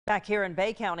Back here in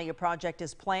Bay County, a project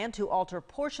is planned to alter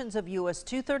portions of US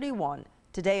 231.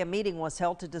 Today, a meeting was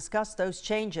held to discuss those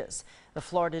changes. The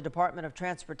Florida Department of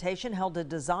Transportation held a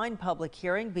design public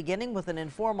hearing beginning with an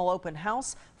informal open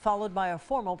house followed by a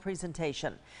formal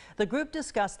presentation. The group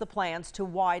discussed the plans to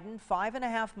widen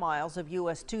 5.5 miles of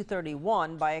US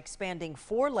 231 by expanding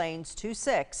 4 lanes to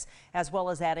 6, as well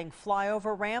as adding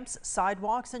flyover ramps,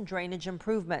 sidewalks, and drainage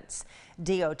improvements.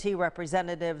 DOT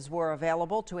representatives were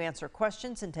available to answer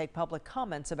questions and take public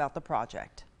comments about the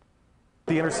project.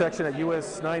 The intersection at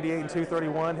US 98 and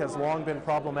 231 has long been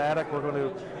problematic. We're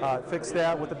going to fix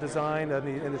that with the design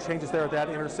and the changes there at that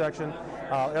intersection.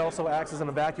 It also acts as an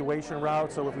evacuation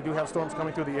route, so if we do have storms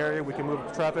coming through the area, we can move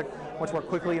the traffic much more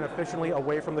quickly and efficiently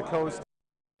away from the coast.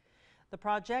 The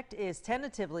project is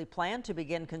tentatively planned to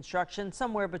begin construction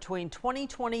somewhere between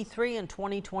 2023 and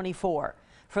 2024.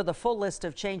 For the full list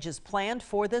of changes planned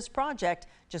for this project,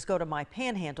 just go to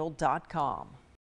mypanhandle.com.